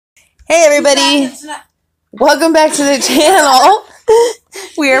Hey everybody! Welcome back to the channel.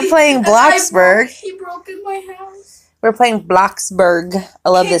 We are playing Bloxburg. He broke in my house. We're playing Bloxburg. I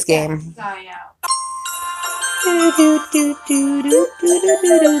love this game. Guy out. You know you're gonna get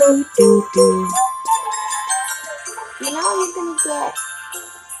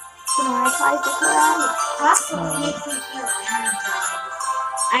demonetized if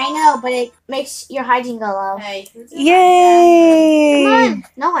I know, but it makes your hygiene go low. Hey, Yay! Come on,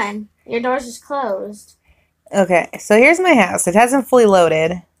 no one. Your door's just closed. Okay, so here's my house. It hasn't fully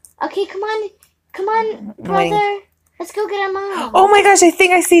loaded. Okay, come on, brother. Let's go get our mom. Oh my gosh, I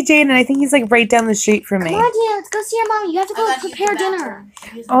think I see Jaden. I think he's like right down the street from me. Come on, Jaden, let's go see your mom. You have to go prepare dinner.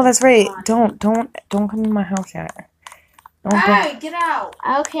 Oh, that's right. Don't come in my house yet. Hey, get out.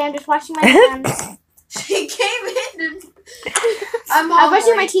 Okay, I'm just washing my hands. She came in and I'm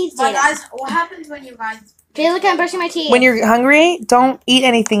brushing my teeth, Jaden. Guys, what happens when you guys... Jaden, look, I'm brushing my teeth. When you're hungry, don't eat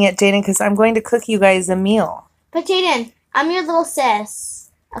anything yet, Jaden, because I'm going to cook you guys a meal. But Jaden, I'm your little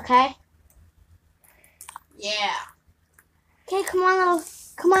sis, okay? Yeah. Okay, come on,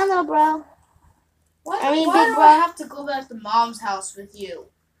 little bro. Why big do bro. I have to go back to Mom's house with you?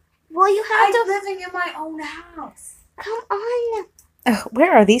 Well, you have I'm living in my own house. Come on.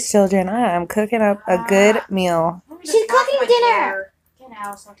 Where are these children? I'm cooking up a good meal. She's cooking dinner. Get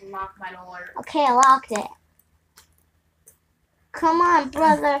out so I can lock my door. Okay, I locked it. Come on,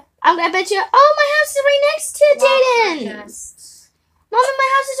 brother. I bet you. Oh, my house is right next to Jaden's. Mom, my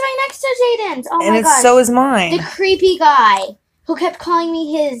house is right next to Jaden's. Oh and my gosh. So is mine. The creepy guy who kept calling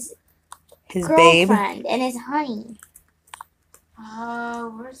me his girlfriend babe and his honey.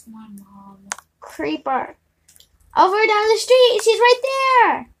 Where's my mom? Creeper. Over down the street. She's right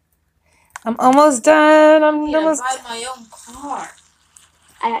there. I'm almost done. I'm almost. I buy my own car.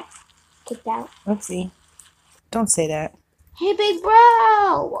 I got kicked out. Oopsie. Don't say that. Hey, big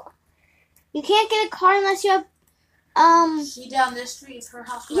bro. You can't get a car unless you have, She down this street. It's her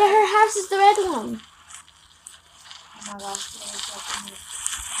house. Yeah, her house is the red one. Oh my gosh.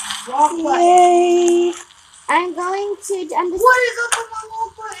 Walk button. Yay! I'm just... What is up with my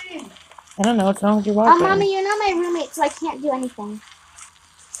walk button? I don't know what's wrong with your walk button. Mommy, you're not my roommate, so I can't do anything.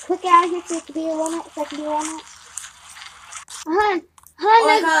 Quick, get out of here so you can be your roommate, so I can be your roommate. Hold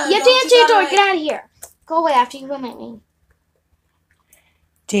on, no, you have to answer your door. Get out of here. Go away after you roommate me.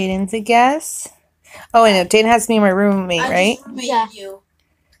 Jaden's a guess. Oh, I know. Jaden has to be my roommate, right? I just roommated you.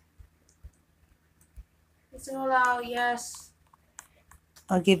 It's allowed, yes.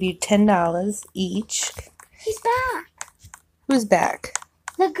 I'll give you $10 each. He's back. Who's back?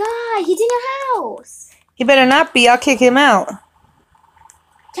 The guy. He's in your house. He better not be. I'll kick him out.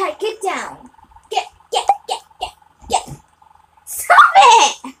 Cat, get down. Get. Stop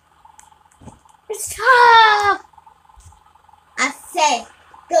it! Stop! I say,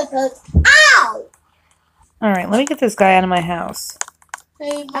 go. Ow! All right, let me get this guy out of my house.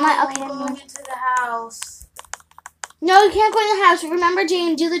 Hey, Mom, I'm going into the house. No, you can't go in the house. Remember,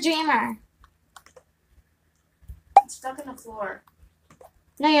 Jane, do the dreamer. I'm stuck in the floor.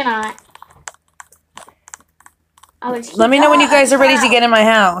 No, you're not. Let me know when you guys are ready to get in my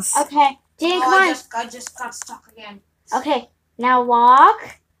house. Okay. Jane, come on. I just got stuck again. Okay, now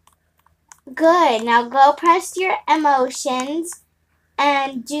walk. Good. Now go press your emotions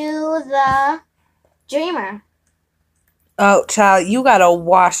and do the dreamer. Oh, child, you gotta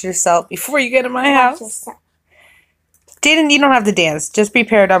wash yourself before you get in my house. Jaden, you don't have to dance. Just be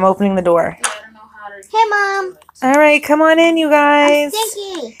prepared. I'm opening the door. Yeah, I don't know how to Hey, Mom. All right, come on in, you guys. I'm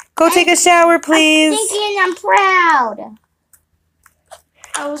stinky. Go take a shower, please. I'm stinky and I'm proud.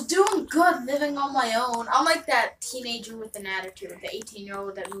 I was doing good living on my own. I'm like that teenager with an attitude, the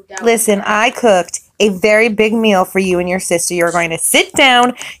 18-year-old that moved out. Listen, I cooked a very big meal for you and your sister. You're going to sit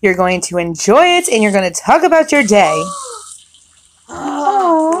down, you're going to enjoy it, and you're going to talk about your day.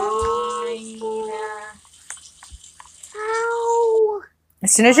 Ow.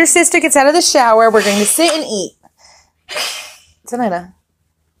 As soon as your sister gets out of the shower, we're going to sit and eat. Tanita.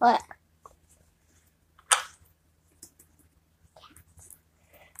 What?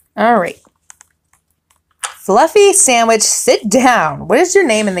 All right. Fluffy Sandwich, sit down. What is your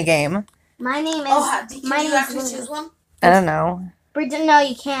name in the game? My name is... Oh, did you actually choose one? I don't know. No,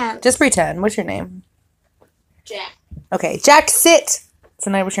 you can't. Just pretend. What's your name? Jack. Okay, Jack, sit.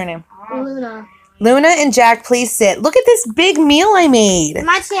 Tonight, what's your name? Luna. Luna and Jack, please sit. Look at this big meal I made.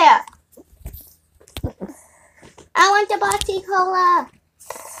 My chair. I want the boxy cola.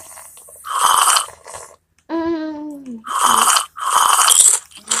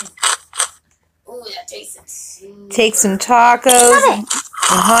 Oh, that tastes super. Take some tacos and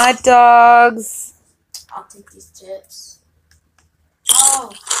hot dogs. I'll take these chips.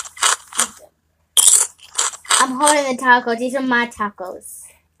 Oh. I'm holding the tacos. These are my tacos.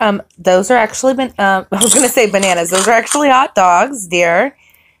 Those are actually I was gonna say bananas. Those are actually hot dogs, dear.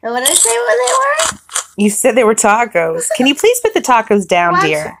 What did I say what they were? You said they were tacos. Can you please put the tacos down,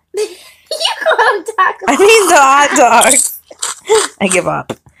 dear? You call them tacos. I mean the hot dogs. I give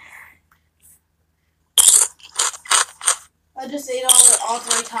up. I just ate all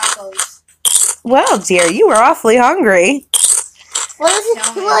 3 tacos. Well, dear, you were awfully hungry.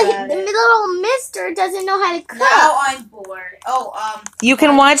 Well, the little mister doesn't know how to cook. Now I'm bored. Oh, You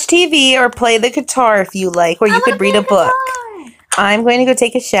can watch TV or play the guitar if you like, or you could read a book. I'm going to go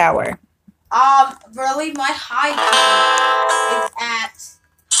take a shower. Really, my hygiene is at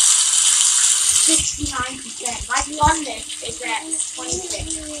 69%. My bluntness is at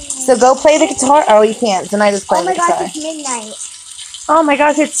 26. So go play the guitar. Oh, you can't. So I just play the guitar. Oh my gosh, it's midnight. Oh my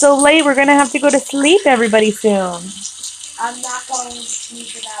gosh, it's so late. We're going to have to go to sleep, everybody, soon. I'm not going to sleep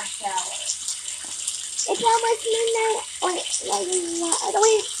without a shower. It's almost midnight. Wait,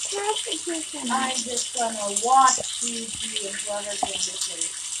 I'm just gonna watch TV until others go to sleep.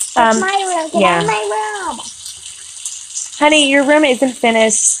 It's my room. Get out of my room. Honey, your room isn't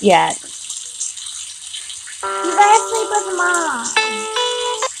finished yet. You gotta sleep with Mom.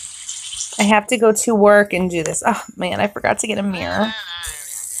 I have to go to work and do this. Oh, man, I forgot to get a mirror.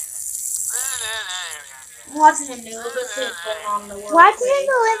 I'm watching the news. What's going on in the world? Watch it in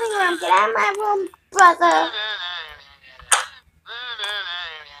the living room. Get out of my room, brother.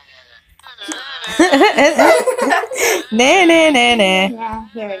 Nah. Yeah,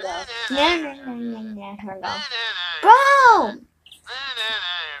 here we go. Here we go. Boom!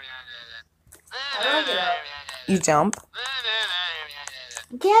 How do I get out? You jump.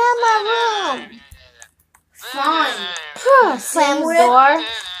 Get out of my room. Fine. Slam the door.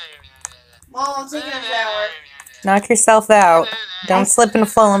 Mom, I'm taking a shower. Knock yourself out. Don't slip and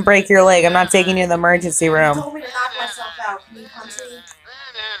fall and break your leg. I'm not taking you to the emergency You room. told me to knock myself out. Can you punch me?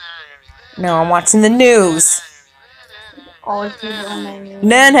 No, I'm watching the news. All the people on my room.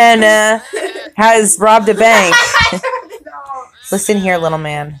 Nah. Has robbed a bank. Listen here, little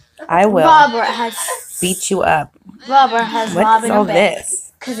man. I will Robert has beat you up. Robert has robbed What's all a bank.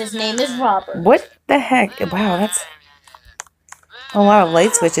 this? Because his name is Robert. What the heck? Wow, that's a lot of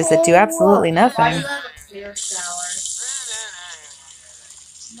light switches that do absolutely Why do nothing. you have a clear shower?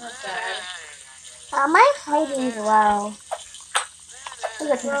 Not bad. My heighting's low.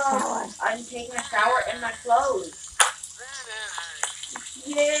 Look at the shower. I'm taking a shower in my clothes.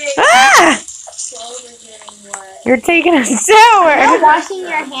 Yay! Ah! Clothes are getting wet. You're taking a You know, shower. washing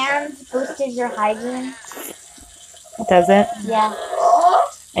your hands boosted your hygiene. Does it? Yeah.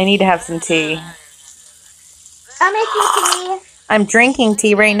 I need to have some tea. I'll make you tea. I'm drinking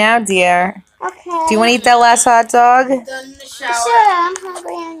tea right now, dear. Okay. Do you want to eat that last hot dog? Done in the shower. Sure, I'm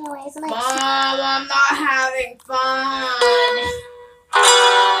hungry anyways. Mom, I'm not having fun.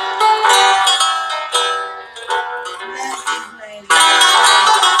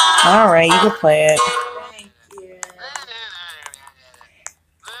 Alright, you can play it. Thank you.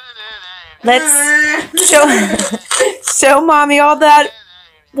 Let's show Mommy all that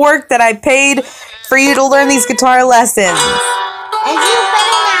work that I paid for you to learn these guitar lessons. And you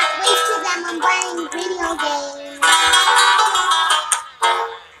better not waste them on buying video games.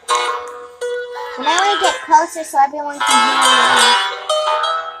 And I want to get closer so everyone can hear me.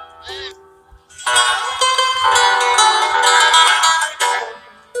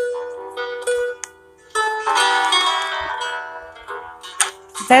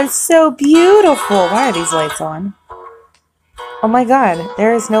 That's so beautiful. Why are these lights on? Oh my god,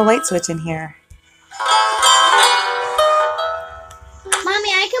 there is no light switch in here.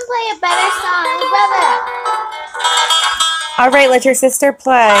 Mommy, I can play a better song. Alright, let your sister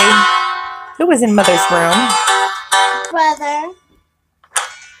play. Who was in Mother's room? Brother.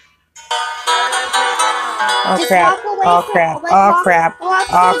 Oh Just crap. walk away Oh from- crap. like, Oh walk- crap. walk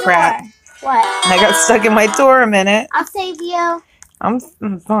Oh through the crap. door. What? I got stuck in my door a minute. I'll save you. I'm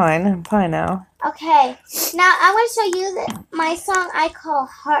fine. I'm fine now. Okay. Now I want to show you my song I call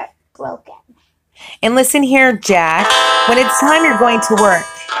Heartbroken. And listen here, Jack. When it's time you're going to work.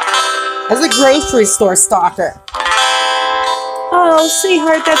 As a grocery store stalker. Oh,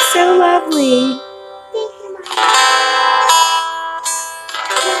 sweetheart, that's so lovely. Thank you, Mom.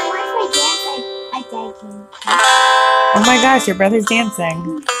 Now, watch my dance. I beg you. Oh my gosh, your brother's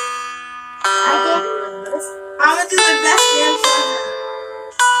dancing. I did. I'm gonna do the best dance ever.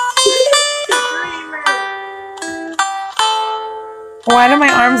 Why do my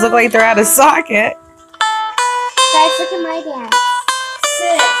arms look like they're out of socket? Guys, look at my dance.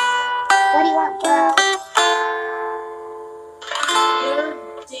 Sit. What do you want, bro? You're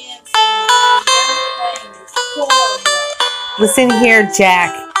dancing. You're playing this. Who? Listen here,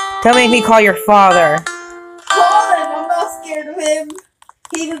 Jack. Don't make me call your father. Call him. I'm not scared of him.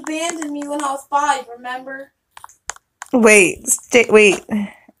 He abandoned me when I was 5, remember? Wait. Wait.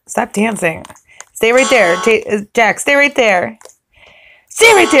 Stop dancing. Stay right there. Jack, stay right there.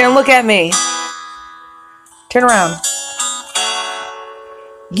 Stay right there and look at me. Turn around.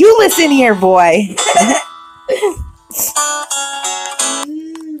 You listen here, boy.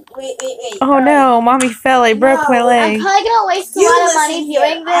 Wait. Oh no, Mommy fell. I broke my I'm leg. probably gonna waste a lot of money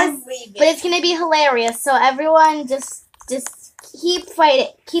viewing I'm this, leaving. but it's gonna be hilarious. So everyone, just keep fighting,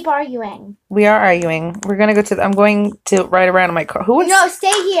 keep arguing. We are arguing. We're gonna go to. I'm going to ride around in my car. Who wants? No,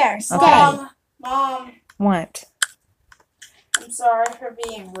 stay here. Stay. Okay. Mom, What? I'm sorry for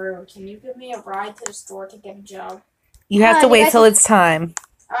being rude. Can you give me a ride to the store to get a job? You have to wait till it's time.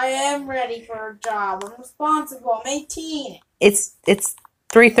 I am ready for a job. I'm responsible. I'm 18. It's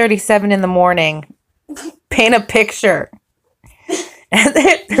 3:37 in the morning. Paint a picture. And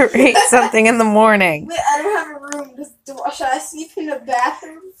then 3 something in the morning. Wait, I don't have a room. Should I sleep in the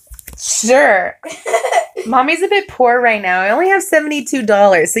bathroom? Sure. Mommy's a bit poor right now. I only have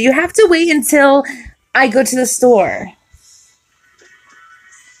 $72, so you have to wait until I go to the store.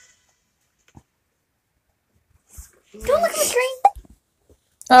 Don't look at the screen.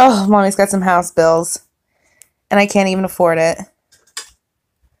 Oh, Mommy's got some house bills. And I can't even afford it.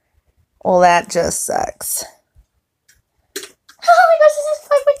 Well, that just sucks. Oh my gosh, this is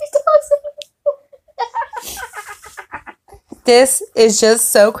 $5. This is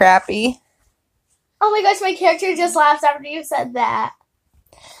just so crappy. Oh my gosh, my character just laughed after you said that.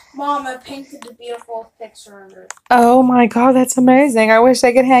 Mom, I painted a beautiful picture of it. Oh my god, that's amazing. I wish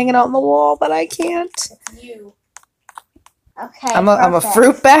I could hang it on the wall, but I can't. It's you. Okay. I'm a perfect.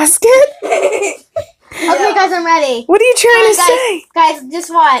 fruit basket? Okay, guys, I'm ready. What are you trying to Guys, say? Guys, just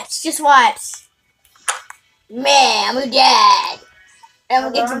watch. Just watch. Man, I'm dead. I'm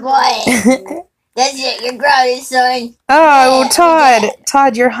gonna get your boy. That's it. You're grounded, son. Oh, Yeah, Todd. I'm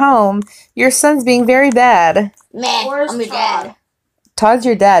Todd, you're home. Your son's being very bad. Man, Where's I'm your Todd? dad. Todd's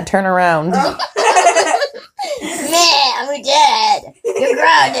your dad. Turn around. Man, I'm your dad. You're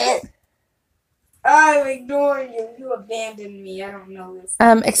grounded. I'm ignoring you. You abandoned me. I don't know this.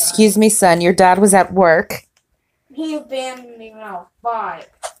 Excuse me, son. Your dad was at work. He abandoned me when I was 5.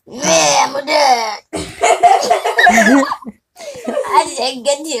 Man, I'm your dad. I said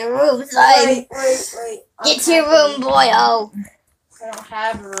get to your room, son. Wait. Get to your room, boyo. I don't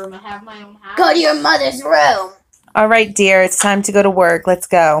have a room. I have my own house. Go to your mother's room. All right, dear. It's time to go to work. Let's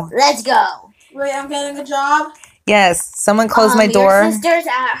go. Let's go. Wait, I'm getting a job? Yes. Someone close my door. Your sister's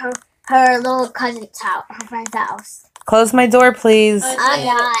at her little cousin's house, her friend's house. Close my door, please. I'm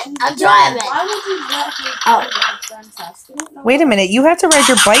not. I'm driving. Why would you let me Oh. go to your friend's house? You don't know Wait a minute. You have to ride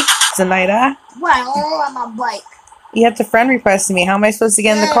your bike, Zenaida. Well, on my bike. You have to friend request me. How am I supposed to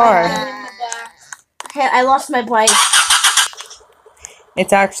get in the car? Hey, I lost my bike.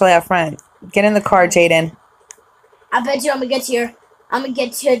 It's actually out front. Get in the car, Jaden. I bet you I'm gonna get to your. I'm gonna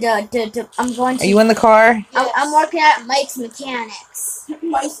get to the I'm going to. Are you in the car? I'm working at Mike's Mechanics.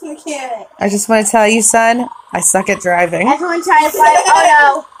 Mike's mechanic. I just want to tell you, son, I suck at driving. Everyone trying to fly. Oh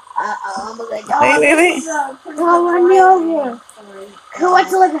no. I'm gonna die. Wait. Oh, run me over. Who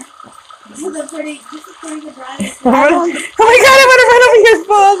wants to live? This is a pretty good driving. Oh my god, I want to run over your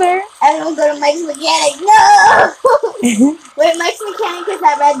father. Everyone go to Mike's Mechanic. No! Wait, Mike's Mechanic is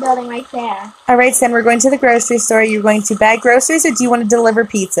that red building right there. All right, son, we're going to the grocery store. You're going to bag groceries, or do you want to deliver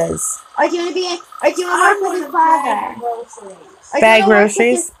pizzas? Or do you want to be? Or do you want to work with your father? Bag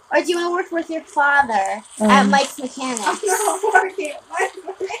groceries? Or do you want to work with your father at Mike's Mechanic? I'm not working at Mike's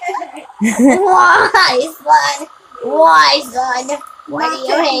mechanic. Why, son? Why, son? Why do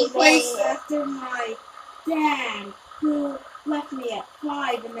you hate place me? after my dad, who left me at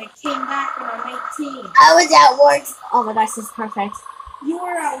 5 and then came back when I'm 18. I was at work. Oh my gosh, this is perfect. You were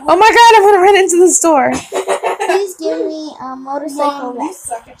at work. Oh my god, I'm going to run into the store. Please give me a motorcycle Mom, you lift.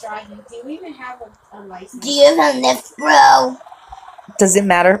 suck at driving. Do you even have a license? Do you have a lift, bro? Does it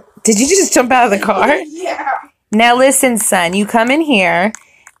matter? Did you just jump out of the car? Yeah. Now listen, son, you come in here,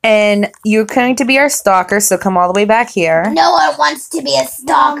 and you're going to be our stalker, so come all the way back here. No one wants to be a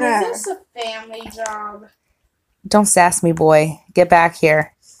stalker. Mom, is this a family job? Don't sass me, boy. Get back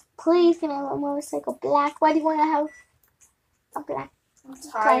here. Please give me a motorcycle black. Why do you want to have a black? I'm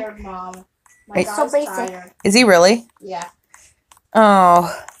tired, Mom. My Wait. god's So basic. tired. Is he really? Yeah.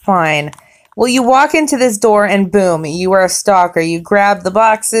 Oh, fine. Well, you walk into this door and boom, you are a stalker. You grab the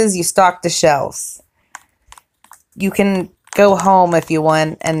boxes, you stock the shelves. You can go home if you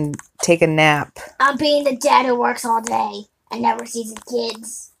want and take a nap. I'm being the dad who works all day and never sees his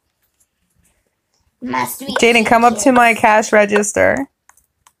kids. Must be. Jaden, come up to my cash register.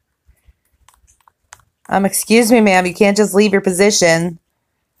 Excuse me, ma'am. You can't just leave your position.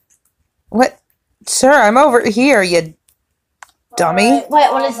 What? Sir, I'm over here, you dummy. Right,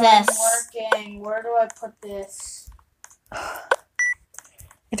 Wait, what is this? Working. Where do I put this?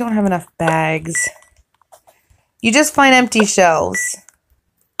 I don't have enough bags. You just find empty shelves.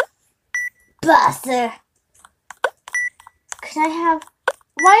 Buster. Could I have...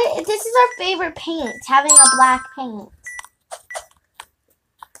 Why? This is our favorite paint, having a black paint.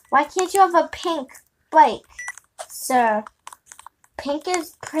 Why can't you have a pink bike, sir? Pink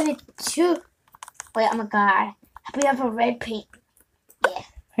is pretty too... Wait, I'm a guy. How about you have a red paint? Yeah.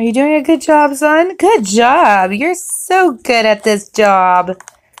 Are you doing a good job, son? Good job. You're so good at this job.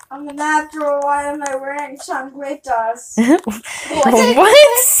 I'm a natural. Why am I wearing chancletas?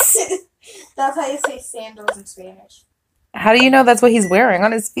 What? That's how you say sandals in Spanish. How do you know that's what he's wearing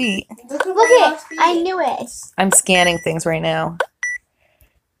on his feet? Look Look it! I knew it. I'm scanning things right now.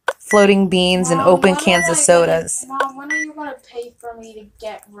 Floating beans and Mom, open when cans are of you sodas. Mom, when are you going to pay for me to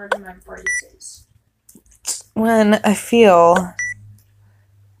get rid of my braces? When I feel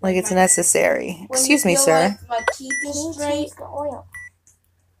like it's necessary. When Excuse you me, feel sir. like my teeth is straight? The oil.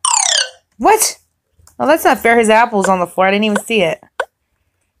 What? Oh, that's not fair. His apple's on the floor. I didn't even see it.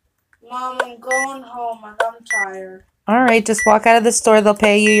 Mom, I'm going home. I'm tired. All right, just walk out of the store. They'll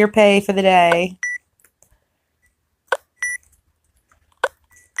pay you your pay for the day.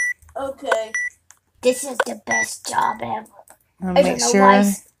 Okay. This is the best job ever. I'll I make don't know sure.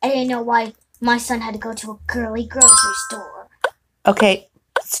 why. I didn't know why my son had to go to a girly grocery store. Okay,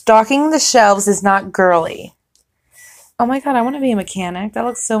 stocking the shelves is not girly. Oh my god, I want to be a mechanic. That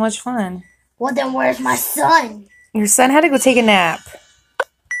looks so much fun. Well, then where's my son? Your son had to go take a nap.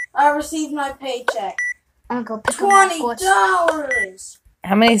 I received my paycheck. I'm gonna go pick up my horse. $20.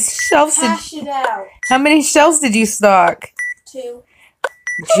 How many shelves Cash it out. How many shelves did you stock? 2.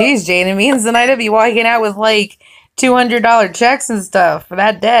 Jeez, Jane, it means tonight I'd be walking out with like $200 checks and stuff for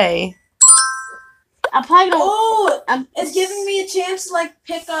that day. I'm probably gonna. Oh, it's giving me a chance to like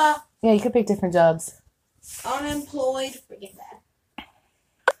pick a Yeah, you could pick different jobs. unemployed. Forget that.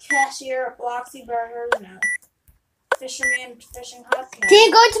 Cashier at Bloxburg. No. Fisherman, fishing hut. No. Can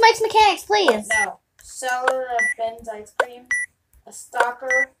you go into Mike's Mechanics, please? No. Seller of Ben's ice cream. A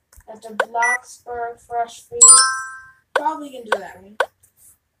stalker at the Bloxburg fresh food. Probably can do that one.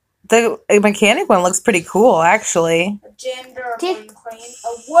 The mechanic one looks pretty cool, actually. A janitor, clean. A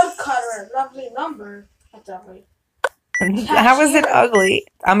woodcutter at Lovely Lumber. That's ugly. How is it ugly?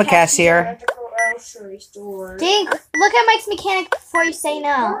 I'm a cashier. At the grocery store. Dink, look at Mike's Mechanic before you say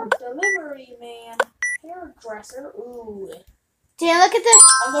no. Delivery man. Hairdresser. Ooh. Dan, look at this.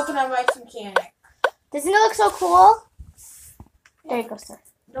 I'm looking at Mike's Mechanic. Doesn't it look so cool? There you go, sir.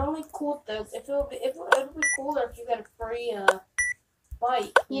 The only cool thing, if it would be cooler if you got a free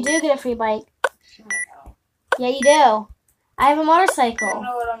bike. You do get a free bike. I know. Yeah, you do. I have a I don't motorcycle.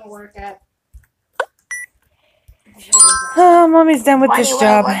 know what I'm gonna work at. Oh, mommy's done with Why do this you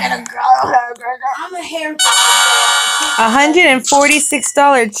job. wanna work at a girl hairdresser? I'm a hairdresser.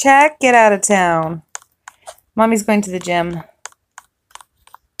 $146 check. Get out of town. Mommy's going to the gym.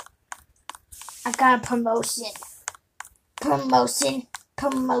 I got a promotion. Promotion.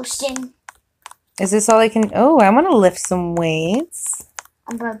 Promotion. Is this all I can... Oh, I want to lift some weights.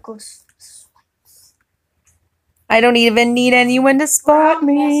 I'm gonna go. I don't even need anyone to spot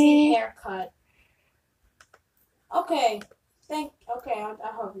Messy me. haircut. Okay. I'll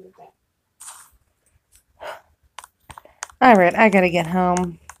help you with that. Alright, I gotta get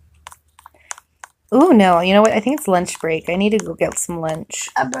home. Ooh, no. You know what? I think it's lunch break. I need to go get some lunch.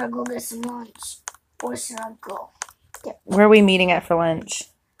 I better go get some lunch. Where should I go? Where are we meeting at for lunch?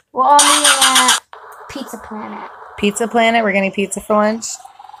 We're all meeting at Pizza Planet. Pizza Planet? We're getting pizza for lunch?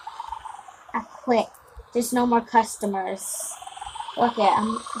 I quit. There's no more customers. Look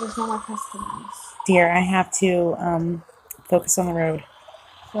it, there's no more customers. Dear, I have to focus on the road.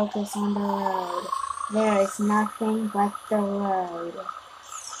 Focus on the road. There is nothing but the road.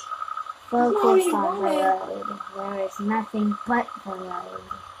 Focus on the road. There is nothing but the road.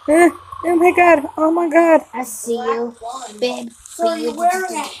 Oh my god. Oh my god. I see you, big. So you're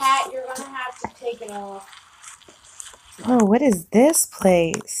wearing a hat, you're gonna have to take it off. Oh, what is this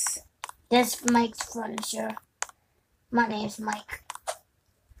place? This Mike's Furniture. My name's Mike.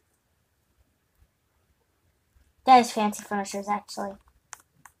 That is Fancy Furnitures, actually.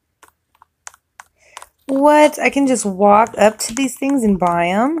 What? I can just walk up to these things and buy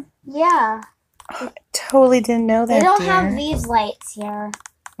them? Yeah. I totally didn't know that, They don't dear. have these lights here.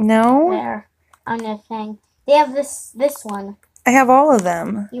 No? There. On their thing. They have this one. I have all of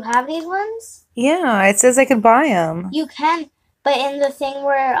them. You have these ones? Yeah, it says I could buy them. You can, but in the thing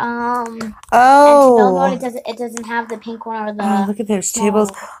where Oh. mode, it doesn't have the pink one or the. Oh, look at those small tables.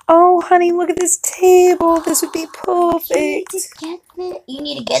 one. Oh, honey, look at this table. This would be perfect. You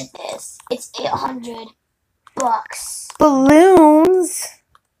need to get this. It's $800. Balloons.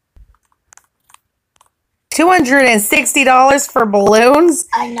 $260 for balloons?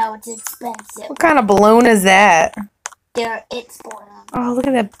 I know it's expensive. What kind of balloon is that? It's for them. Oh, look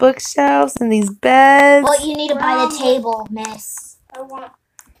at that bookshelves and these beds. Well, you need to buy the table, miss. I want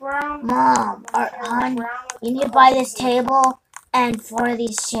brown. Mom, or hon, you need to buy this table and 4 of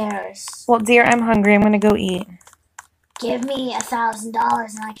these chairs. Well, dear, I'm hungry. I'm going to go eat. Give me $1,000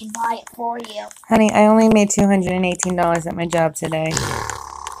 and I can buy it for you. Honey, I only made $218 at my job today.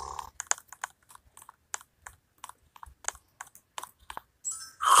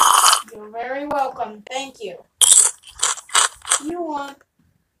 You're very welcome. Thank you. You want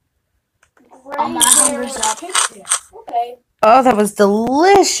Oh, my hunger's up. Okay. Oh, that was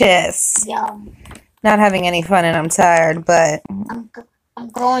delicious. Yum. Not having any fun and I'm tired, but I'm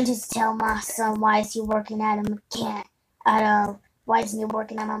going to tell my son why is he working at a mechanic. Why isn't he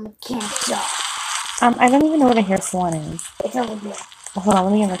working at a mechanic job? I don't even know what a hair salon is. It's over here. Oh, hold on,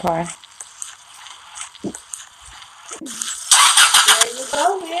 let me get in the car. There you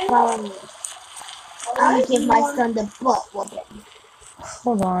go, man. Follow me. I'm gonna give my son the butt whooping.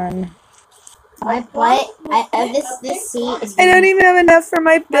 Hold on. My butt. This seat is. I don't even have enough for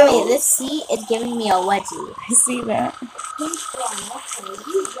my bill. Mommy, this seat is giving me a wedgie. I see that. Okay,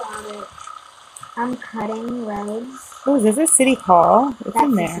 you got it. I'm cutting legs. Oh, is this a city hall? What's That's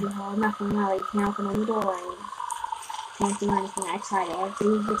in the there? city hall. Nothing really. You can't open any doors. Can't do anything. I tried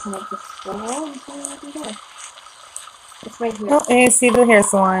everything to make this go. And can't open doors. It's right here. Oh, I see the hair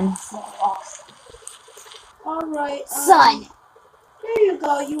salon. So awesome. All right. Son. Here you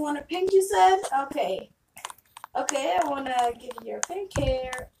go. You want a pink, you said? Okay. Okay, I want to give you your pink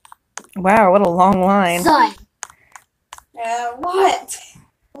hair. Wow, what a long line. Son. What?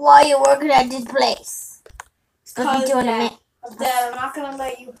 Why are you working at this place? Because, Dad, I'm not going to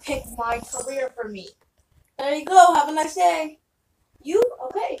let you pick my career for me. There you go. Have a nice day. You?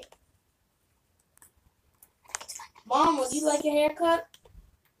 Okay. Mom, would you like a haircut?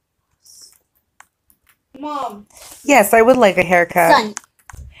 Mom. Yes, I would like a haircut. Son.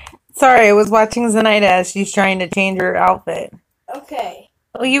 Sorry, I was watching Zenaida as she's trying to change her outfit. Okay.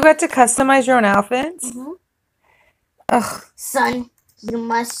 Oh, you got to customize your own outfits? Mm-hmm. Ugh. Son, you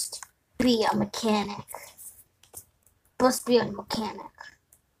must be a mechanic. Must be a mechanic.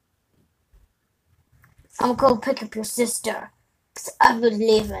 I'm gonna go pick up your sister. Cause I've been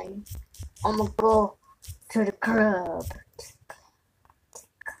leaving. I'm gonna go to the club.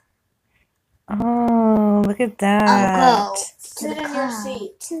 Oh, look at that. I'll go to Sit the in your club.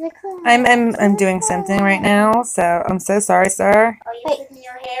 seat. To the club. I'm doing something right now, so I'm so sorry, sir. Are you Wait. picking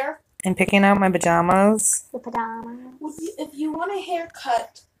your hair? I'm picking out my pajamas. The pajamas. If you want a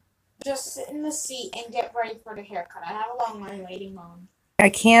haircut, just sit in the seat and get ready for the haircut. I have a long line waiting on. I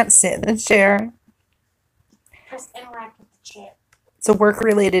can't sit in the chair. Just interact with the chair. It's a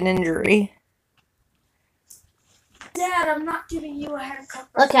work-related injury. Dad, I'm not giving you a haircut.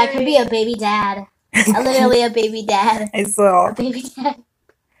 For Look, I could be a baby dad. Literally a baby dad. I saw. A baby dad.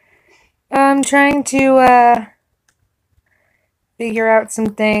 I'm trying to figure out some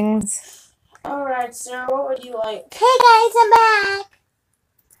things. Alright, sir, what would you like? Hey guys, I'm back.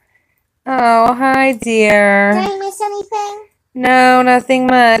 Oh, hi, dear. Did I miss anything? No, nothing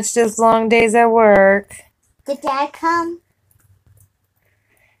much. Just long days at work. Did Dad come?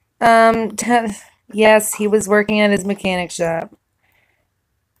 Yes, he was working at his mechanic shop.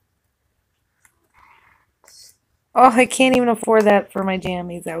 Oh, I can't even afford that for my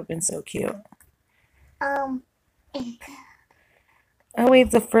jammies. That would have been so cute. Oh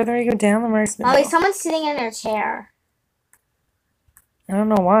wait, the further I go down, the more expensive. Mommy, someone's sitting in their chair. I don't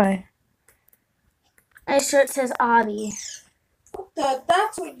know why. My shirt says Audie.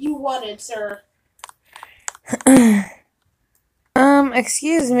 That's what you wanted, sir.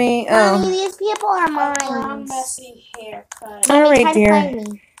 Excuse me. Mommy, Oh. these people are A brown, mine. messy haircut. All Mommy, right, try to dear. find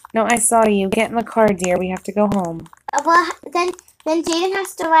me. No, I saw you. Get in the car, dear. We have to go home. Well, then Jaden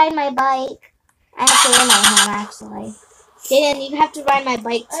has to ride my bike. I have to ride my home, actually. Jaden, you have to ride my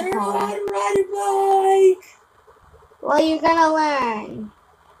bike I to don't know home. how to ride a bike. Well, you're gonna learn.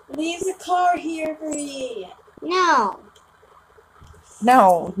 Leave the car here for me. No.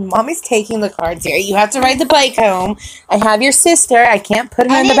 No, Mommy's taking the car, dear. You have to ride the bike home. I have your sister. I can't put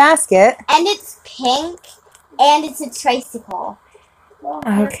her in the basket. And it's pink, and it's a tricycle.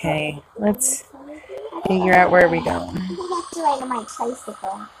 Okay, let's... I figure out where we go. I think I have to ride on my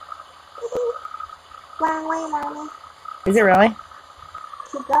tricycle. Wrong way, Mommy. Is it really?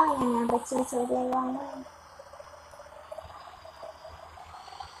 Keep going in there, but you're the wrong way.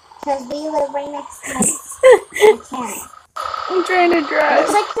 Because we live right next to my mechanic. I'm trying to Looks drive.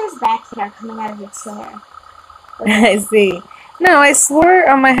 like there's back hair coming out of your chair. I see. No, I swore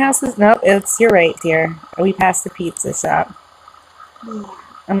on my house is... Nope, you're right, dear. We passed the pizza shop. Yeah.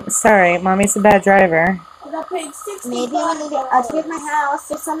 I'm sorry, Mommy's a bad driver. I got paid $60. Maybe we need to upgrade my house.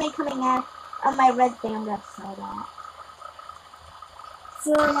 There's somebody coming out on my red thing. I'm gonna try that.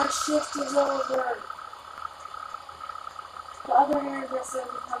 So my shift is over. The other hairdresser will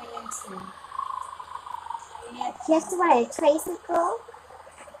be coming in soon. You have to ride a tricycle.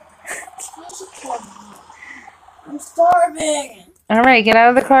 I'm starving. All right, get out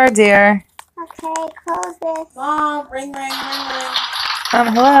of the car, dear. Okay, close this. Mom, ring, ring, ring, ring.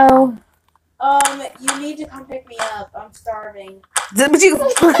 Hello. You need to come pick me up. I'm starving. But you...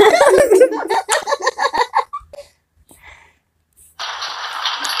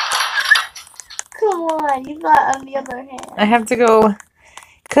 Come on, you got on the other hand. I have to go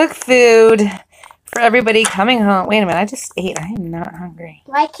cook food for everybody coming home. Wait a minute, I just ate. I am not hungry.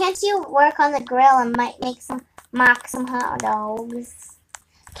 Why can't you work on the grill and might mock some hot dogs?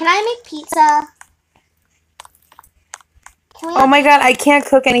 Can I make pizza? Can we Oh my god, I can't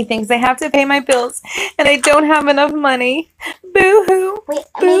cook anything because I have to pay my bills and I don't have enough money. Boo-hoo. Wait,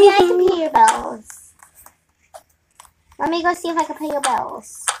 maybe I can pay your bills. Let me go see if I can pay your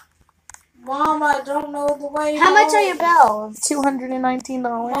bills. Mom, I don't know the way How much are your home. bills? $219.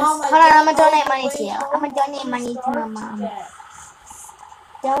 Mom, Hold on, I'm gonna donate money to you. I'm gonna donate money to my mom.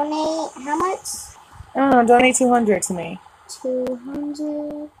 Donate, how much? I don't know, donate 200 to me.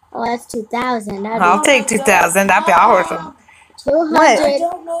 200. Oh, that's 2,000. I'll take 2,000. That'd be awesome. 200. I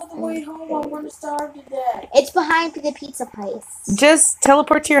don't know the way home. I'm gonna starve to death. It's behind the pizza place. Just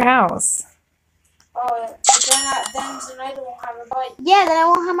teleport to your house. Oh, then tonight I won't have a bike. Yeah, then I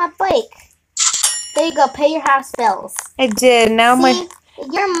won't have my bike. There you go. Pay your house bills. I did. Now See,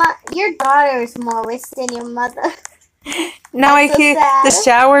 your daughter is more rich than your mother. now I That's so can sad. the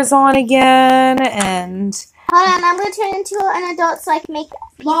shower's on again and Hold on, I'm gonna turn into an adult so I can make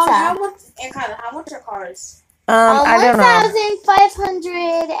pizza. Mom, how much are cars? I don't know.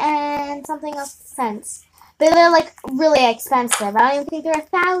 1,500 and something else cents. But they're like really expensive. I don't even think they're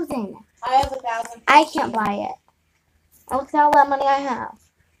 1,000. I have 1,000. I can't buy it. Look at all that money I have.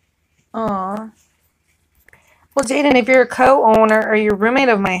 Aw. Well, Jaden, if you're a co-owner or you're roommate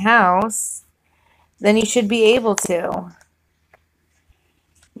of my house, then you should be able to.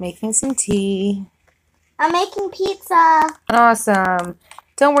 Making some tea. I'm making pizza. Awesome.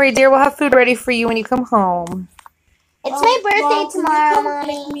 Don't worry, dear. We'll have food ready for you when you come home. It's my birthday Mom, tomorrow, can you come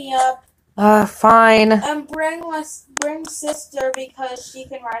Mommy. pick me up Fine. and bring sister because she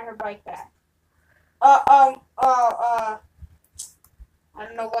can ride her bike back. I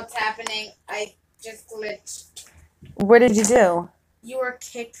don't know what's happening. I just glitched. What did you do? You were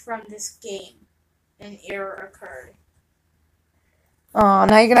kicked from this game. An error occurred. Oh,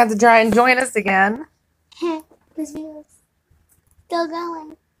 now you're going to have to try and join us again. This video's still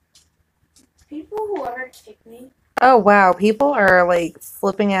going. People who ever kick me, Oh, wow. People are, like,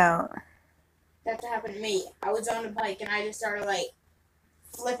 flipping out. that happened to me. I was on a bike and I just started like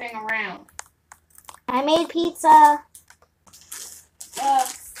flipping around. I made pizza.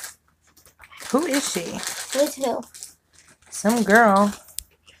 Who is she? With who? Some girl.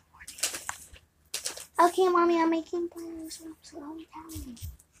 Okay, Mommy, I'm making plans.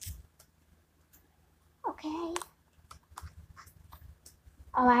 Okay.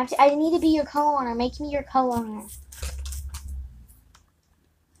 Oh, I need to be your co-owner. Make me your co-owner.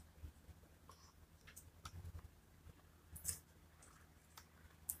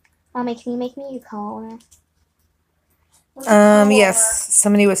 Mommy, can you make me your co-owner? Yes.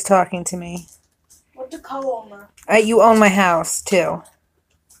 Somebody was talking to me. What's a co-owner? You own my house, too.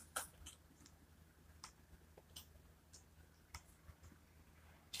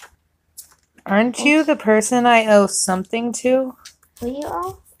 Aren't you the person I owe something to? Who do you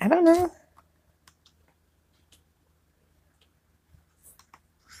owe? I don't know.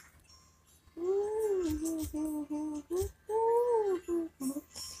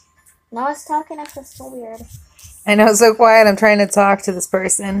 No one's talking. I feel so weird. I know, it's so quiet. I'm trying to talk to this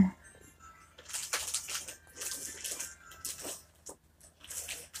person.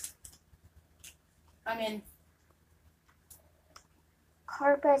 I'm in.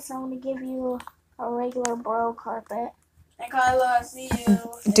 Carpets. I'm gonna give you a regular bro carpet. And Kyla, I see you.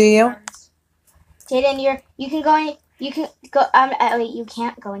 Do you? Jaden, you can go in You can go. Wait, you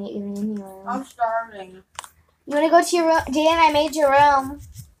can't go even in your room. I'm starving. You want to go to your room? Dan, I made your room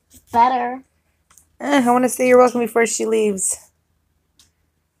better. I want to say you're welcome before she leaves.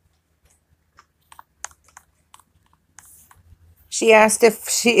 She asked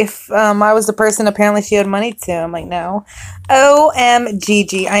if I was the person apparently she owed money to. I'm like, no.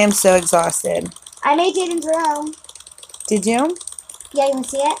 OMGG. I am so exhausted. I made Jaden's room. Did you? Yeah, you want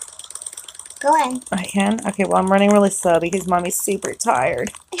to see it? Go in. I can? Okay, well, I'm running really slow because Mommy's super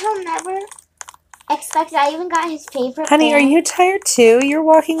tired. He'll never expect it. I even got his favorite Honey, thing. are you tired too? You're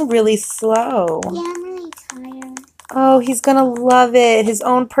walking really slow. Yeah, I'm really tired. Oh, he's gonna love it. His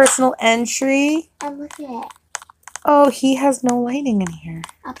own personal entry. And look at it. Oh, he has no lighting in here.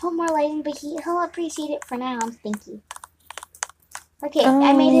 I'll put more lighting, but he'll appreciate it for now. Thank you. Okay,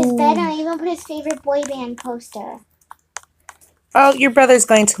 I made his bed and I even put his favorite boy band poster. Oh, your brother's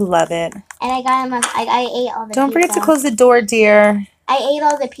going to love it. And I got him I ate all the Don't pizza. forget to close the door, dear. I ate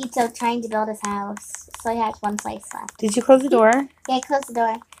all the pizza trying to build his house. So he has one slice left. Did you close the door? Yeah, close the door.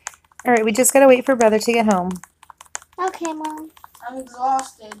 All right, we just gotta wait for brother to get home. Okay, Mom. I'm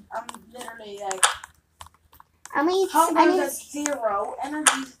exhausted. I'm literally like Hunger's at 0,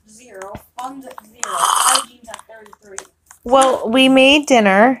 energy's 0, fun's at 0, hygiene's at 33. Well, we made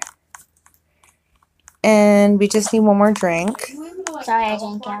dinner. And we just need one more drink. Sorry, I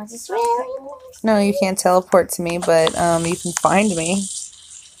drank. I was just really. No, you can't teleport to me, but you can find me.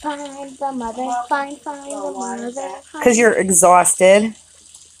 Find the mother. Find the mother. Because you're exhausted.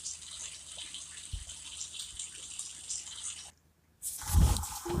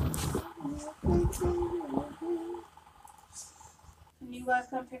 Can you guys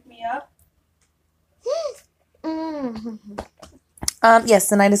come pick me up? Yes,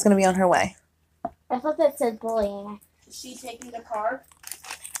 the night is going to be on her way. I thought that said bullying. Is she taking the car?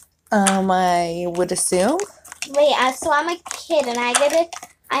 I would assume. Wait, so I'm a kid and I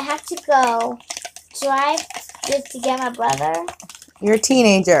have to go drive to get my brother. You're a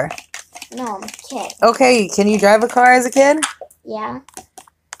teenager. No, I'm a kid. Okay, can you drive a car as a kid? Yeah,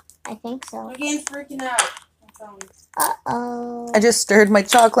 I think so. I'm getting freaking out. Uh-oh. I just stirred my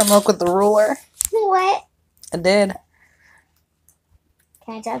chocolate milk with the ruler. What? I did.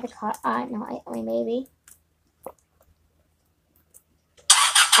 Can I drive the car? No, maybe.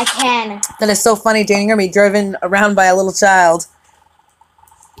 I can. That is so funny, Jane. You're going to be driven around by a little child.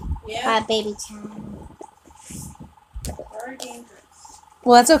 Yeah. Baby time. Very dangerous.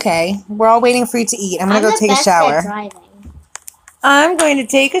 Well, that's okay. We're all waiting for you to eat. I'm going to go take a shower. Driving. I'm going to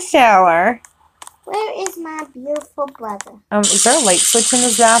take a shower. Where is my beautiful brother? Is there a light switch in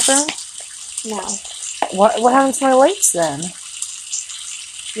this bathroom? No. What happened to my lights then?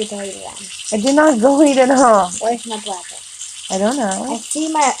 You deleted them. I did not delete it all. Where's my brother? I don't know. I see a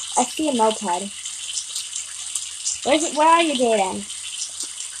moped. Where are you, Jaden?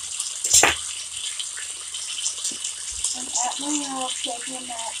 I'm at my house taking a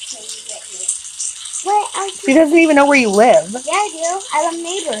nap till you get here. Where? She doesn't even know where you live. Yeah, I do. I love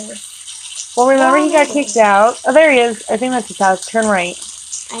neighbors. Well, remember he got kicked out? Oh, there he is. I think that's his house. Turn right.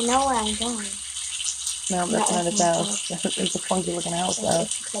 I know where I'm going. No, that's not his house. It's a funky looking house, though.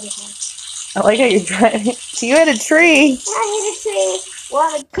 It's a pretty house. I like how you're driving. You hit a tree. I hit a tree.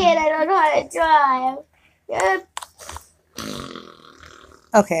 Well, I'm a kid. I don't know how to drive.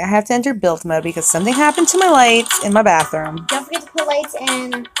 Okay, I have to enter build mode because something happened to my lights in my bathroom. Don't forget to put lights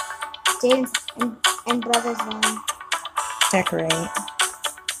in Jaden's and brother's room. Decorate.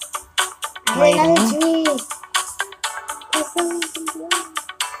 I hit another tree. There's something you can do.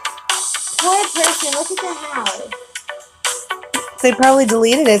 Poor person, look at their house. They probably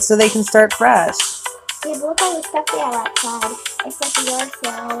deleted it so they can start fresh. Yeah, but look all the stuff they have outside. Except the yard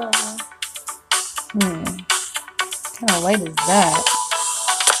sale all over. What kind of light is that?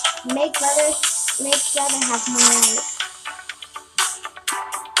 Make brother have more light.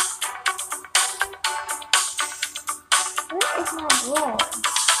 Where is my drawer?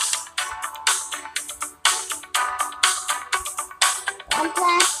 I'm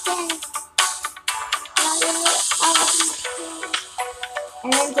plastic.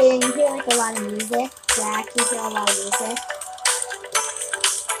 And then Jaden, you hear like a lot of music. Jack, you hear a lot of music.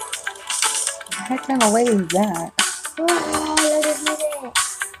 What kind of light is that? Oh, look at music.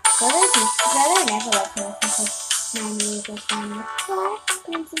 Brother never lets me listen to my music anymore. What?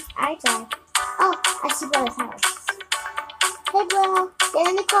 Since I drive. Oh, I see brother's house. Hey bro, get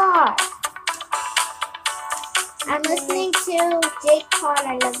in the car. I'm listening to Jake Paul,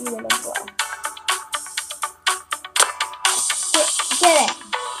 I Love You Little Boy. Get it.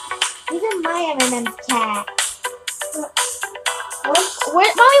 These are my M&M's cat. Mommy,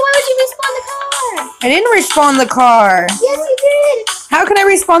 why would you respawn the car? I didn't respawn the car. Yes, you did. How can I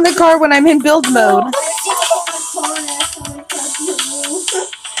respawn the car when I'm in build mode? Now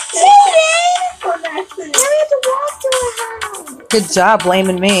we have to walk to her house. Good job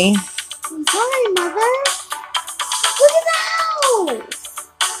blaming me. I'm sorry, Mother. Look at the house.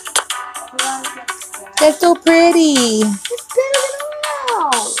 That's so pretty. It's better than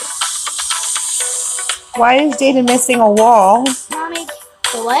our house. Why is Jaden missing a wall? Mommy,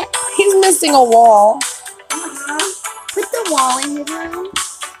 the what? He's missing a wall. Put the wall in his room.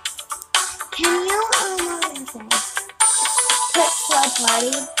 Can you, what was I gonna say? Put slow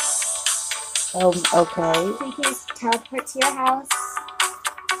party. Okay. So you can just teleport to your house.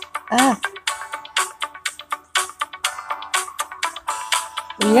 Ah.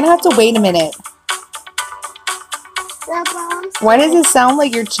 You're gonna have to wait a minute. The bombs. Why does it sound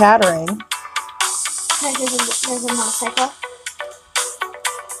like you're chattering? Because there's a motorcycle.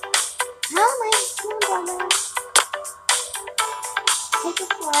 How am I doing that? Take a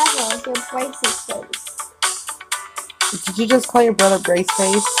forever with your braces face. Did you just call your brother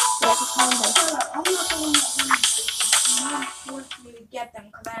Braceface? Yeah, it's a combo. I'm not the one that forced me to get them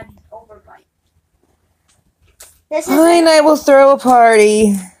because I had an overbite. This is Fine, I will throw a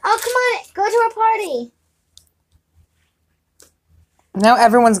party. Oh, come on. Go to our party. Now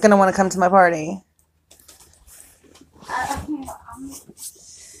everyone's gonna want to come to my party.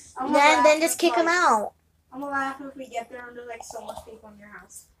 Then just kick them out. I'm gonna laugh if we get there and there's like so much people in your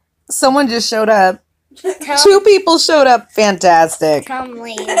house. Someone just showed up. Tom, 2 people showed up. Fantastic. Tom,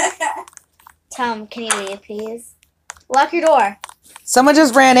 leave. Tom, can you leave, please? Lock your door. Someone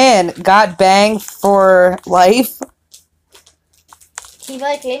just ran in. Got banged for life. Can you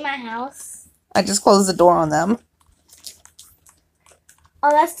like leave my house? I just closed the door on them. Oh,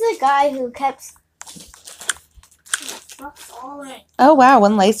 that's the guy who kept. That's all it. Oh wow,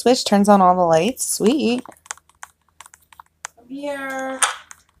 one light switch turns on all the lights. Sweet. Beer.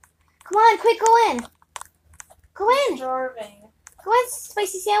 Come on, quick, go in. Go in. Starving. Go in,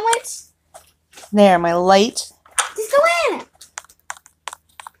 spicy sandwich. There, my light. Just go in.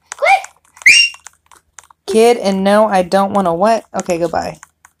 Quick. Kid, and no, I don't want to what? Okay, goodbye.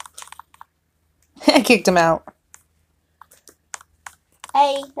 I kicked him out.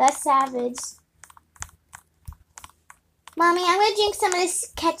 Hey, that's savage. Mommy, I'm gonna drink some of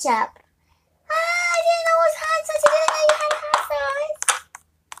this ketchup. I didn't know it was hot sauce. I didn't know you had hot sauce.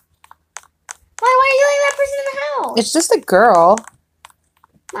 Why are you letting that person in the house? It's just a girl.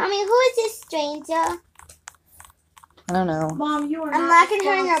 Mommy, who is this stranger? I don't know. Mom, you are I'm not locking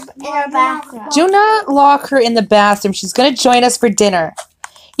her in her responsible. bathroom. Do not lock her in the bathroom. She's going to join us for dinner.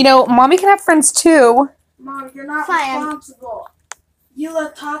 You know, Mommy can have friends too. Mom, you're not Fine. responsible. You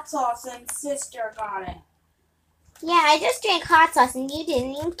left hot sauce and sister got it. Yeah, I just drank hot sauce and you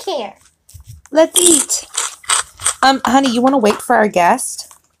didn't even care. Let's eat. Honey, you want to wait for our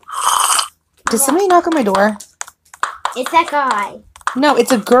guest? Did somebody knock on my door? It's that guy. No,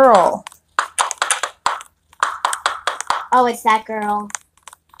 it's a girl. Oh, it's that girl.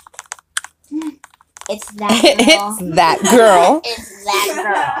 It's that girl. It's that girl. It's that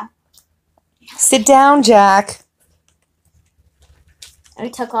girl. Sit down, Jack. We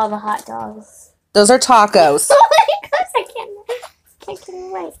took all the hot dogs. Those are tacos. Oh my gosh, I can't get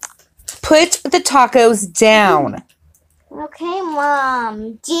away. Put the tacos down. Okay,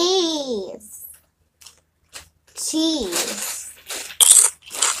 Mom. Jeez. Jeez.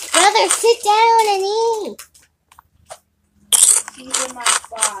 Brother, sit down and eat. He's in my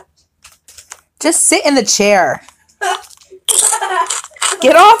spot. Just sit in the chair.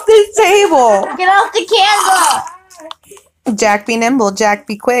 Get off this table. Get off the candle. Jack, be nimble. Jack,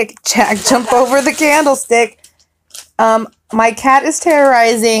 be quick. Jack, jump over the candlestick. My cat is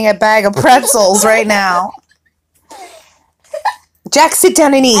terrorizing a bag of pretzels right now. Jack, sit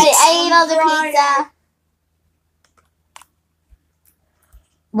down and eat. I ate all the pizza.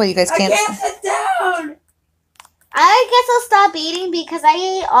 Well, you guys I can't. can't sit down. I guess I'll stop eating because I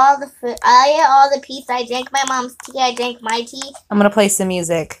ate all the food. I ate all the pizza. I drank my mom's tea. I drank my tea. I'm gonna play some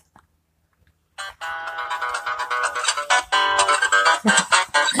music.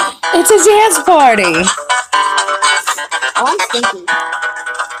 It's a dance party. Oh, I'm stinky.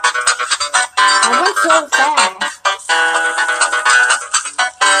 I went so fast.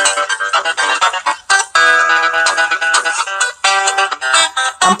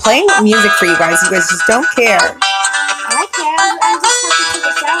 I'm playing music for you guys. You guys just don't care. I care. I'm just happy to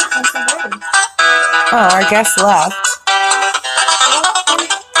the shower from somebody. Oh, our guest left.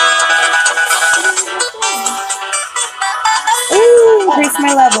 Ooh, increase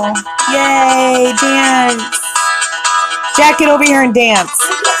my level. Yay, dance. Jack, get over here and dance.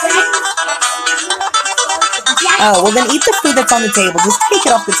 Oh, well then eat the food that's on the table. Just take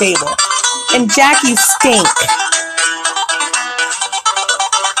it off the table. And Jack, you stink.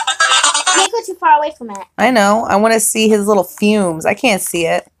 You can't go too far away from it. I know. I want to see his little fumes. I can't see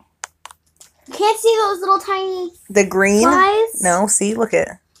it. You can't see those little tiny The green? flies? No, see, look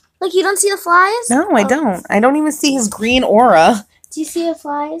at. Like, you don't see the flies? No, I don't. I don't even see his green aura. Do you see the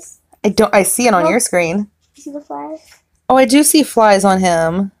flies? I see it on Look. your screen. You see the flies? Oh, I do see flies on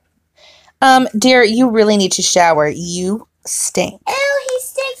him. Dear, you really need to shower. You stink. Ew, he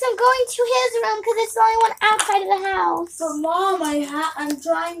stinks. I'm going to his room because it's the only one outside of the house. But Mom, I'm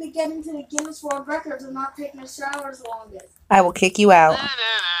trying to get into the Guinness World Records and not take my showers the longest. I will kick you out.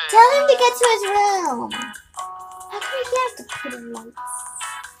 Tell him to get to his room. How come he has to put in lights?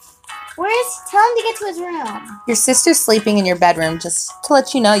 Tell him to get to his room. Your sister's sleeping in your bedroom. Just to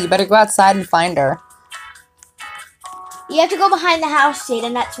let you know, you better go outside and find her. You have to go behind the house,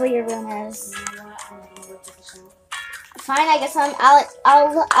 Jaden. That's where your room is. Fine, I guess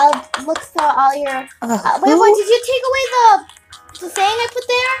I'll look through all your. Wait, what? Did you take away the thing I put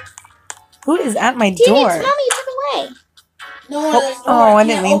there? Who is at my Jaden, door? Mommy, you took it away. No, that's door. Oh, I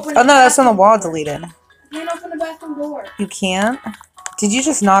didn't mean. Oh no, that's on the wall. Deleted. You can't open the bathroom door. You can't. Did you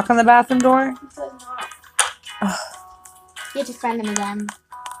just knock on the bathroom door? It says not. You have to friend him again.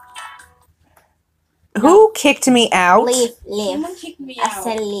 Who kicked me out? Leave. Someone kicked me I out.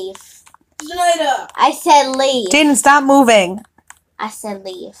 said leave. Schneider. I said leave. Jaden, stop moving. I said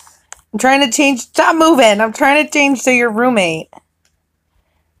leave. I'm trying to change. Stop moving. I'm trying to change to your roommate.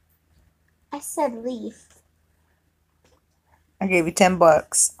 I said leave. I gave you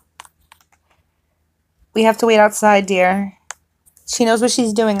 $10. We have to wait outside, dear. She knows what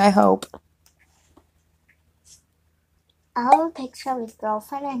she's doing, I hope. I'll have a picture of his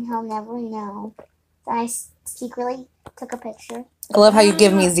girlfriend and he'll never know that I secretly took a picture. I love how you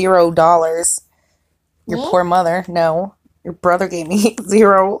give me $0. Your Me? poor mother. No. Your brother gave me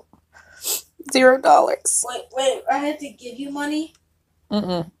 $0. Wait, I had to give you money?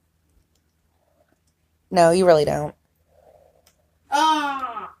 Mm-mm. No, you really don't.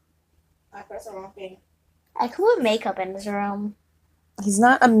 Ah! I pressed the wrong thing. I could put makeup in his room. He's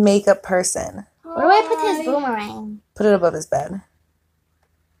not a makeup person. Where do I put his boomerang? Put it above his bed.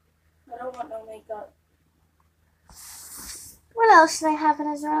 I don't want no makeup. What else should I have in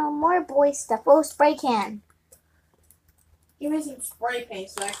his room? More boy stuff. Oh, spray can. Give me some spray paint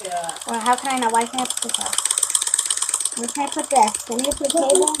so I could, Or how can I know? Why can't I put this up? Where can I put this? Can you put put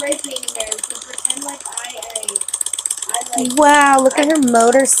table? some spray paint in there to pretend like I Wow, look at her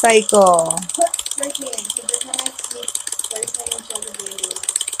motorcycle. put spray paint in to pretend I sneak spray paint into the baby.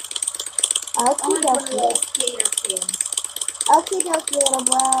 Okie I want to put a little dokie. skater skin. Okie dokie, little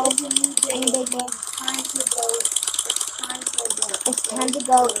bro. It's a new day. And big man. It's time to go. It's time to go. It's time to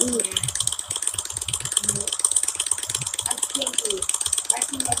go eat. I'm stinky. I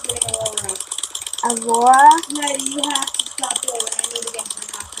see my green Aurora. Aurora? Schneider, you have to stop doing it. I need to get to the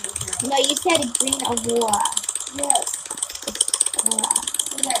hospital. No, you said green Aurora. Yes. Aurora.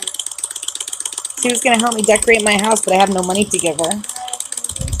 Okay. She was going to help me decorate my house, but I have no money to give her.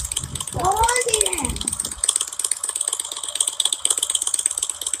 Hold on, Jaden.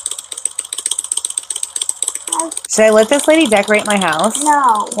 Should I let this lady decorate my house?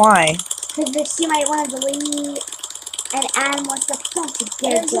 No, Why? because she might want to delete and add more stuff. Don't you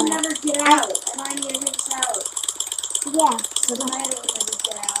I dare do will it. never get out, and I need his house. Yeah. So Schneider will never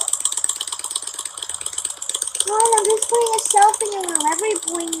get out. Mom, I'm just putting a shelf in your room. Every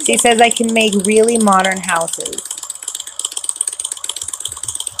boy needs She says I can make really modern houses.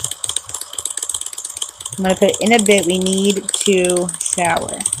 I'm going to put in a bit we need to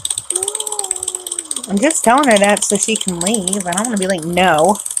shower. I'm just telling her that so she can leave. I don't want to be like,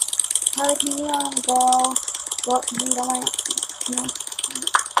 no. How can you go? What can you go? No.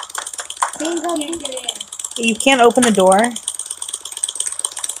 I can't get in. You can't open the door.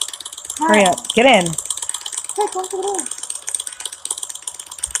 Hurry up. Get in. Hey, go to the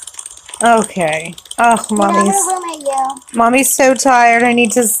door. Okay. Oh, I'm gonna mommy's, roommate you. mommy's so tired. I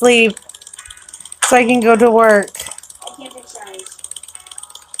need to sleep so I can go to work. I can't take showers.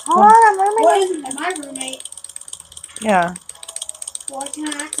 Hold on, I'm roommating. What? Am I roommate? Yeah. Well, I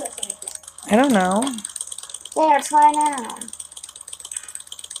can't access anything. I don't know. There, try now.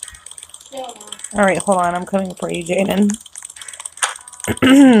 Still not. All right, hold on. I'm coming for you, Jaden.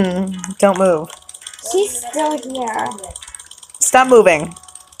 Don't move. She's still here. Stop moving.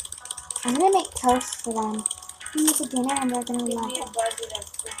 I'm gonna make toast for them. We need to dinner and they're gonna Give love me a it. budget of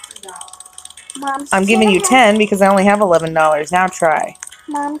 $50. Mom, I'm giving you 10 because I only have $11. Now try.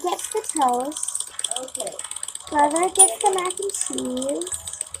 Mom gets the toast. Okay. Brother gets the mac and cheese.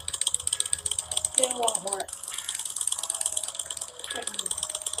 They won't work.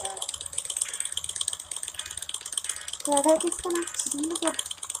 Brother gets the mac and cheese.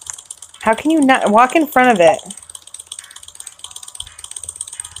 How can you not walk in front of it?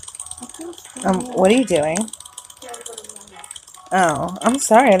 What are you doing? Oh, I'm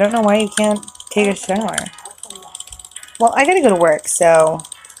sorry. I don't know why you can't take a shower. Well, I gotta go to work, so.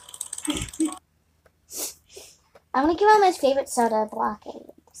 I'm gonna give him his favorite soda, blockade.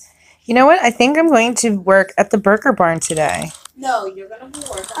 You know what? I think I'm going to work at the Burger Barn today. No, you're gonna be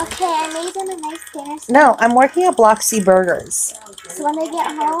working. Okay, I made them a nice dinner. No, I'm working at Bloxy Burgers. So when they get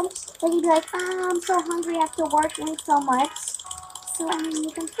home, they can be like, I'm so hungry after working so much. So I'm gonna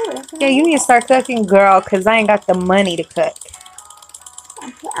make them food. That's what Yeah, you need to start cooking, girl, because I ain't got the money to cook.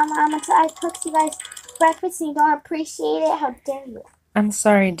 I cooked you guys breakfast and you don't appreciate it. How dare you? I'm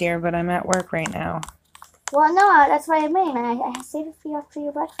sorry, dear, but I'm at work right now. Well, no, that's what I mean. I saved it for you after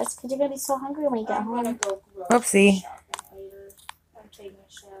your breakfast because you're gonna be so hungry when you get home. Oopsie. I'm taking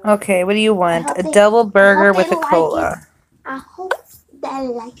a shower. Okay, what do you want? hope A they- double burger I hope with they a like cola. I hope they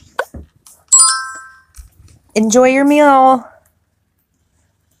like it. Enjoy your meal.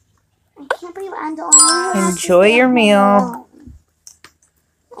 I can't believe I'm the only one. who has to Enjoy stay your home meal. alone.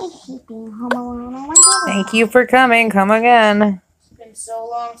 I hate being home alone. I want to go. Thank you for coming. Come again. It's been so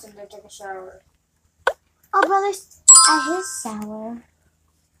long since I took a shower. Oh, brother's at his shower.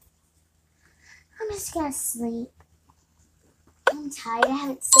 I'm just gonna sleep. I'm tired. I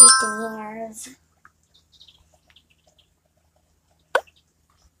haven't slept in years.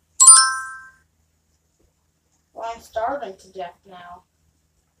 Well, I'm starving to death now.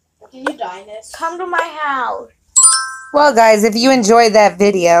 Can you dine this? Come to my house. Well, guys, if you enjoyed that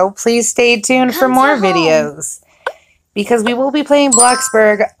video, please stay tuned for Come to more home. videos. Because we will be playing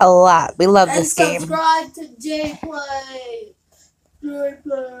Bloxburg a lot. We love this game. Subscribe to J-Play.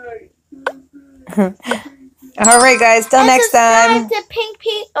 J-Play. Alright, guys. Till next time. Subscribe to Pink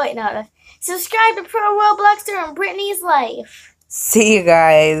Pete. Oh, wait, no. Subscribe to Pro Robloxer and Brittany's Life. See you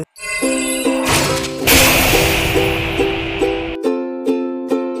guys.